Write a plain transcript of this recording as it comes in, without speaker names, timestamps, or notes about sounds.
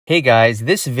Hey guys,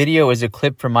 this video is a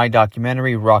clip from my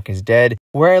documentary Rock is Dead,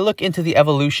 where I look into the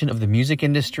evolution of the music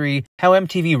industry, how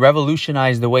MTV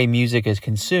revolutionized the way music is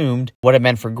consumed, what it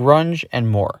meant for grunge, and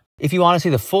more. If you want to see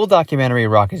the full documentary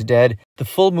Rock is Dead, the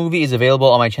full movie is available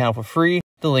on my channel for free.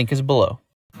 The link is below.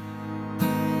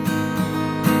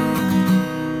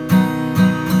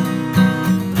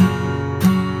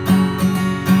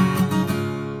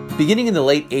 Beginning in the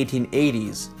late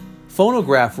 1880s,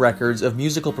 phonograph records of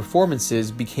musical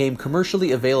performances became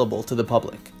commercially available to the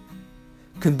public.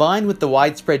 Combined with the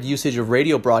widespread usage of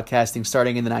radio broadcasting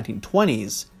starting in the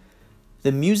 1920s,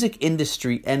 the music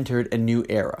industry entered a new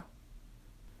era.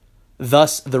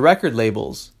 Thus, the record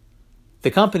labels,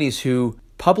 the companies who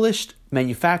published,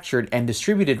 manufactured, and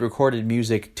distributed recorded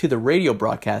music to the radio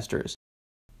broadcasters,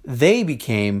 they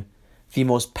became the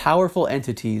most powerful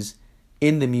entities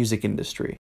in the music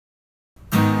industry.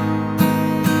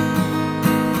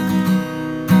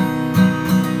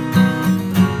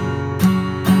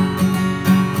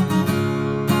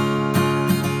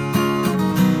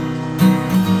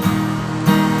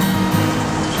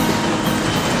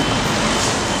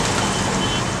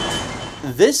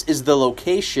 This is the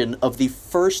location of the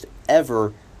first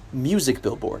ever music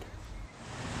billboard.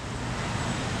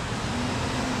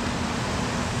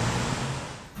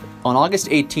 On August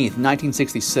 18th,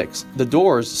 1966, the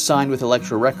Doors signed with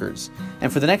Elektra Records,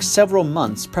 and for the next several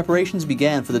months, preparations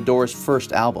began for the Doors'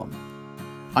 first album.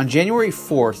 On January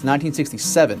 4th,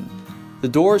 1967, the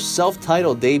Doors'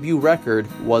 self-titled debut record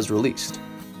was released.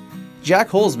 Jack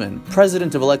Holzman,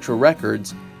 president of Elektra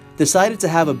Records, decided to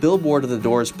have a billboard of the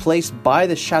Doors placed by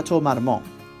the Chateau Marmont.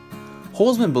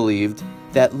 Holzman believed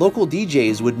that local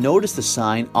DJs would notice the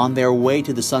sign on their way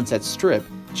to the Sunset Strip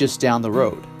just down the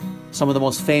road. Some of the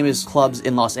most famous clubs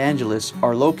in Los Angeles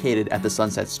are located at the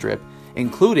Sunset Strip,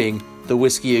 including the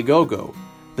Whiskey A Go-Go,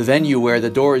 the venue where the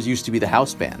Doors used to be the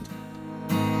house band.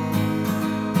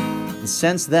 And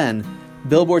since then,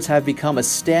 billboards have become a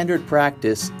standard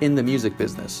practice in the music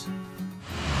business.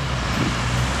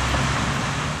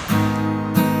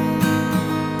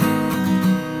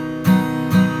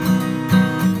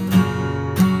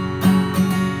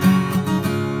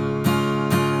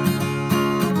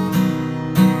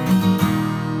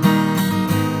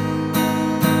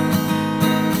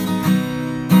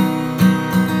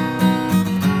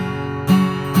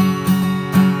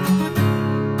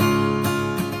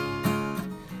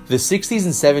 The 60s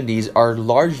and 70s are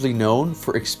largely known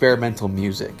for experimental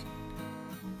music.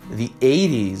 The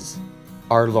 80s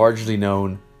are largely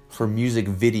known for music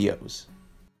videos.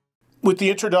 With the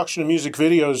introduction of music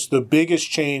videos, the biggest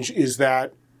change is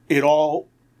that it all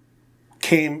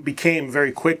became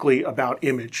very quickly about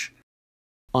image.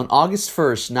 On August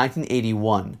 1st,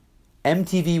 1981,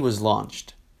 MTV was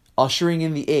launched, ushering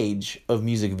in the age of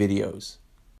music videos.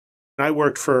 I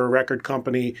worked for a record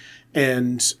company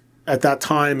and at that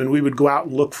time, and we would go out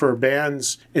and look for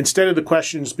bands, instead of the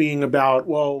questions being about,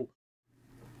 well,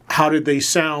 how did they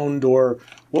sound, or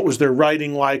what was their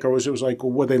writing like, or was it like,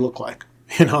 well, what did they look like?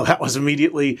 You know, that was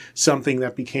immediately something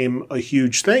that became a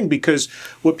huge thing, because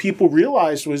what people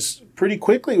realized was pretty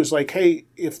quickly was like, hey,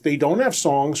 if they don't have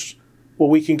songs, well,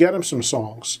 we can get them some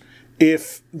songs.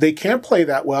 If they can't play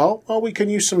that well, we can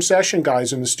use some session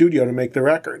guys in the studio to make the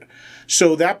record.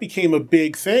 So that became a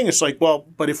big thing. It's like, well,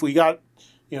 but if we got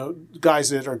guys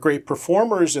that are great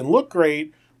performers and look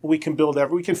great, we can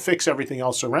fix everything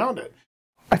else around it.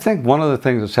 I think one of the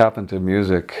things that's happened to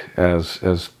music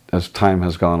as time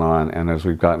has gone on, and as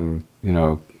we've gotten,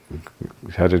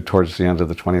 headed towards the end of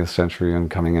the 20th century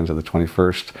and coming into the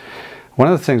 21st,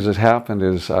 one of the things that happened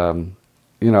is,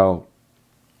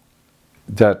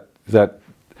 that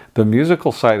the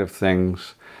musical side of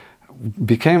things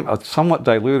became somewhat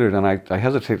diluted, and I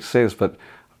hesitate to say this, but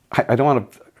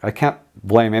I can't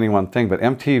blame any one thing, but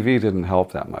MTV didn't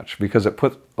help that much because it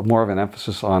put more of an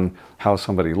emphasis on how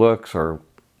somebody looks, or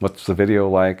what's the video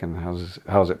like, and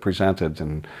how's it presented,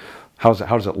 and how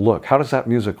does it look? How does that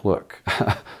music look?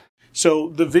 So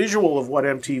the visual of what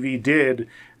MTV did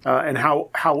and how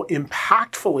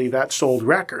impactfully that sold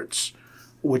records,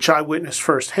 which I witnessed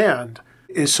firsthand,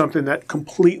 is something that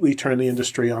completely turned the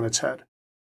industry on its head.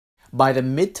 By the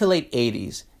mid to late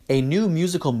 80s, a new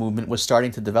musical movement was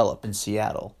starting to develop in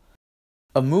Seattle.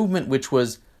 A movement which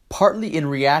was partly in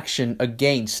reaction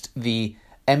against the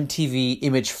MTV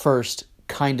image first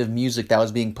kind of music that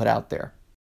was being put out there.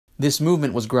 This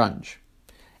movement was grunge.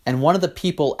 And one of the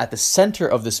people at the center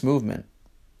of this movement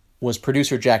was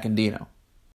producer Jack Endino.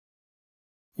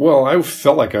 Well, I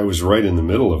felt like I was right in the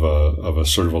middle of a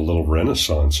sort of a little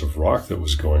renaissance of rock that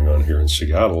was going on here in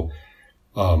Seattle.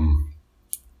 I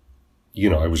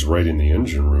was right in the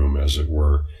engine room, as it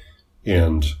were.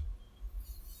 And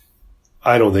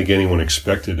I don't think any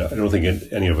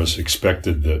of us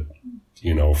expected that,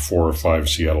 4 or 5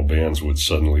 Seattle bands would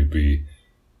suddenly be,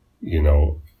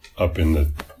 up in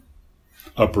the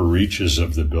upper reaches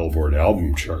of the Billboard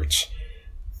album charts,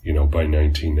 by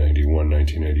 1991,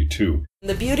 1992.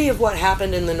 The beauty of what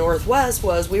happened in the Northwest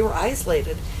was we were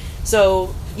isolated.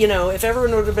 So, if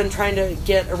everyone would have been trying to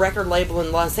get a record label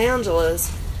in Los Angeles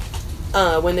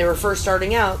when they were first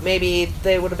starting out, maybe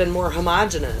they would have been more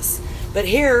homogenous. But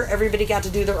here, everybody got to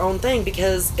do their own thing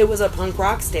because it was a punk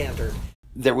rock standard.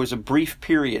 There was a brief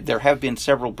period, there have been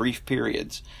several brief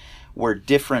periods, where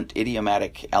different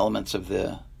idiomatic elements of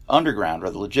the underground or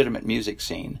the legitimate music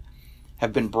scene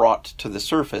have been brought to the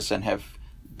surface and have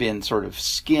been sort of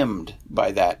skimmed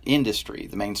by that industry,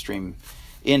 the mainstream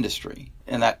industry.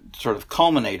 And that sort of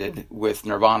culminated with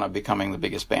Nirvana becoming the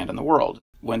biggest band in the world.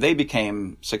 When they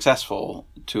became successful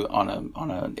on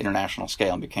an international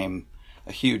scale and became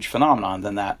a huge phenomenon,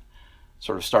 then that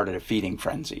sort of started a feeding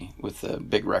frenzy with the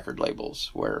big record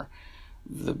labels, where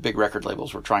the big record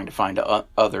labels were trying to find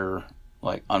other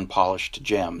like unpolished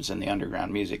gems in the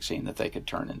underground music scene that they could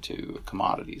turn into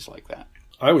commodities like that.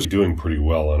 I was doing pretty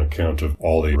well on account of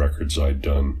all the records I'd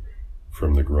done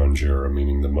from the grunge era,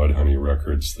 meaning the Mudhoney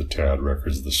records, the Tad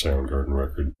records, the Soundgarden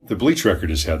record. The Bleach record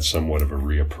has had somewhat of a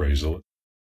reappraisal.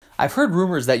 I've heard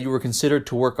rumors that you were considered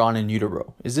to work on In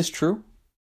Utero. Is this true?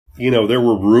 There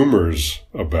were rumors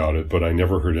about it, but I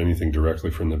never heard anything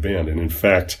directly from the band. And in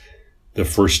fact, the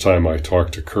first time I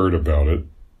talked to Kurt about it,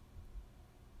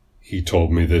 he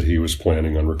told me that he was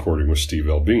planning on recording with Steve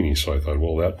Albini. So I thought,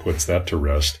 well, that puts that to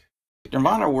rest.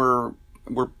 Nirvana were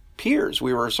peers.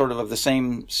 We were sort of the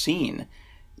same scene.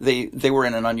 They were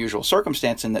in an unusual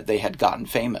circumstance in that they had gotten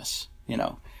famous,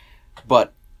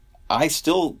 But I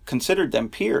still considered them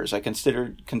peers. I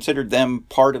considered them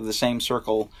part of the same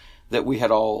circle that we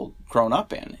had all grown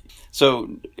up in.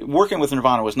 So working with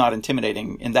Nirvana was not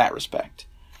intimidating in that respect.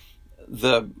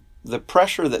 The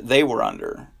pressure that they were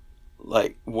under,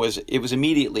 was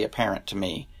immediately apparent to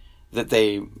me that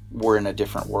they were in a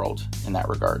different world in that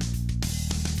regard.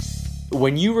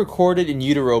 When you recorded In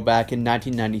Utero back in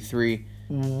 1993,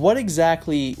 what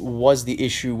exactly was the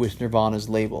issue with Nirvana's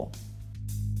label?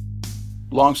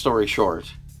 Long story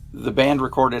short, the band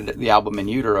recorded the album In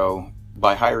Utero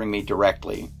by hiring me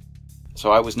directly.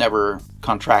 So I was never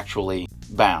contractually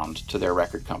bound to their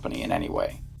record company in any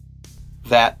way.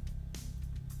 That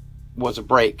was a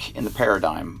break in the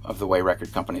paradigm of the way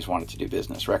record companies wanted to do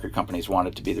business. Record companies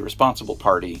wanted to be the responsible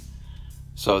party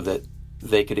so that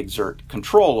they could exert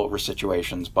control over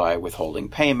situations by withholding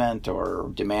payment or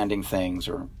demanding things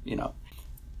or,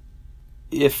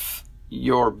 If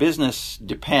your business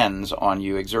depends on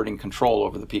you exerting control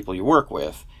over the people you work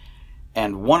with,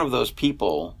 and one of those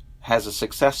people has a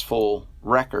successful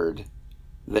record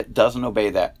that doesn't obey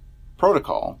that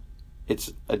protocol,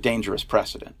 it's a dangerous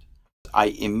precedent. I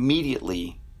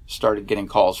immediately started getting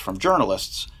calls from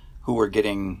journalists who were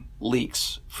getting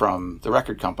leaks from the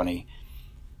record company.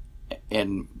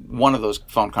 And one of those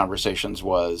phone conversations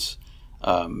was,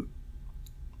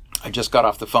 I just got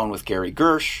off the phone with Gary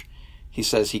Gersh. He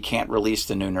says he can't release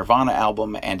the new Nirvana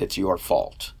album and it's your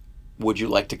fault. Would you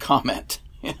like to comment?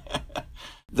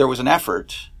 There was an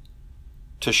effort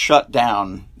to shut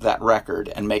down that record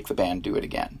and make the band do it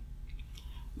again.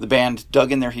 The band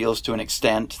dug in their heels to an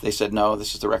extent. They said, no,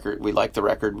 this is the record. We like the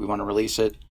record. We want to release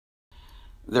it.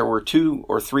 There were 2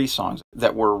 or 3 songs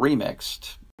that were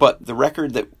remixed, but the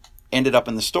record that ended up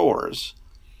in the stores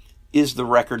is the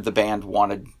record the band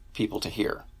wanted people to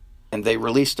hear. And they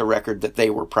released a record that they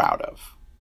were proud of.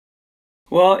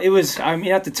 Well,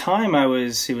 at the time it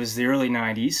was the early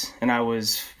 90s, and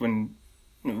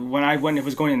when I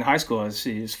was going into high school, I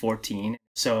was 14.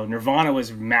 So Nirvana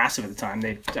was massive at the time.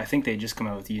 I think they'd just come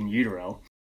out with In Utero.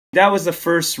 That was the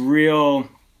first real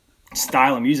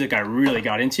style of music I really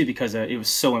got into because it was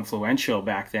so influential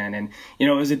back then. And, it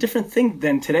was a different thing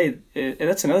than today.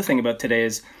 That's another thing about today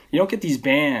is you don't get these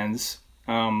bands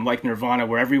like Nirvana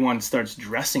where everyone starts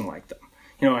dressing like them.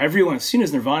 Everyone, as soon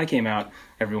as Nirvana came out,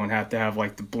 everyone had to have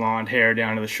like the blonde hair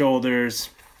down to the shoulders,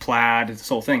 plaid, this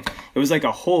whole thing. It was like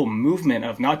a whole movement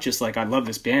of not just like, I love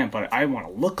this band, but I want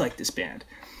to look like this band.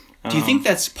 Do you think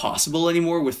that's possible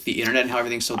anymore with the internet and how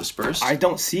everything's so dispersed? I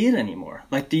don't see it anymore.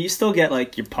 Like, do you still get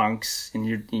like your punks and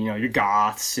your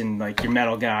goths and like your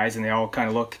metal guys, and they all kind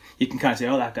of look, you can kind of say,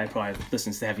 oh, that guy probably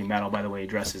listens to heavy metal by the way he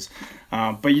dresses.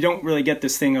 But you don't really get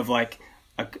this thing of like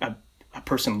a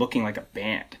person looking like a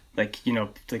band. Like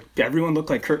everyone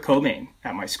looked like Kurt Cobain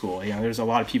at my school. There's a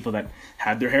lot of people that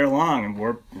had their hair long and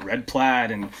wore red plaid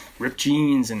and ripped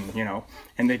jeans and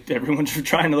everyone's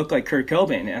trying to look like Kurt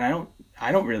Cobain. And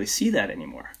I don't really see that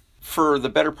anymore. For the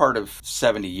better part of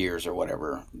 70 years or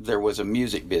whatever, there was a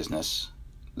music business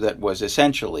that was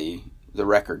essentially the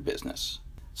record business.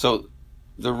 So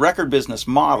the record business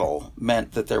model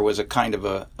meant that there was a kind of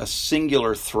a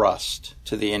singular thrust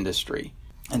to the industry.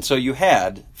 And so you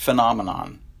had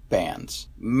phenomenon bands,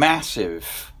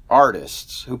 massive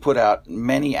artists who put out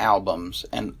many albums,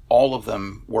 and all of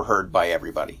them were heard by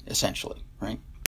everybody, essentially, right?